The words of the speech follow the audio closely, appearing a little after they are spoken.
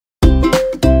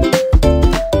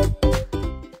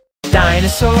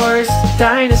Dinosaurs,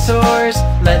 dinosaurs,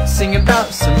 let's sing about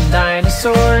some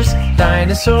dinosaurs.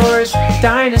 Dinosaurs,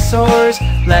 dinosaurs,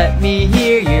 let me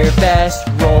hear your best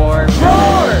roar.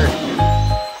 Roar!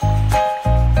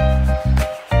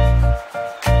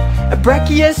 A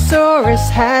brachiosaurus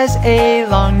has a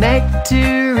long neck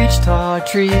to reach tall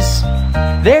trees.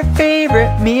 Their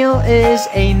favorite meal is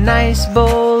a nice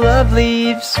bowl of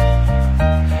leaves.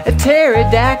 A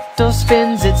pterodactyl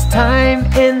spends its time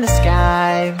in the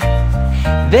sky.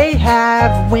 They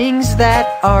have wings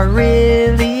that are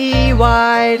really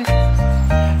wide.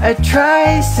 A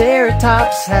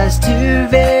triceratops has two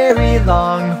very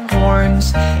long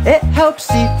horns. It helps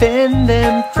defend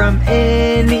them from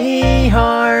any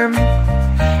harm.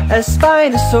 A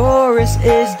Spinosaurus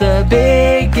is the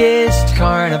biggest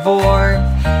carnivore.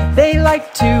 They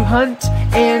like to hunt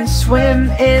and swim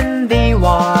in the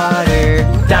water.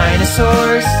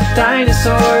 Dinosaurs,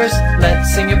 dinosaurs,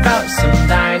 let's sing about some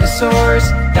dinosaurs.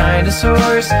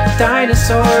 Dinosaurs,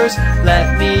 dinosaurs,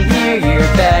 let me hear your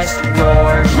best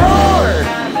roar. Roar!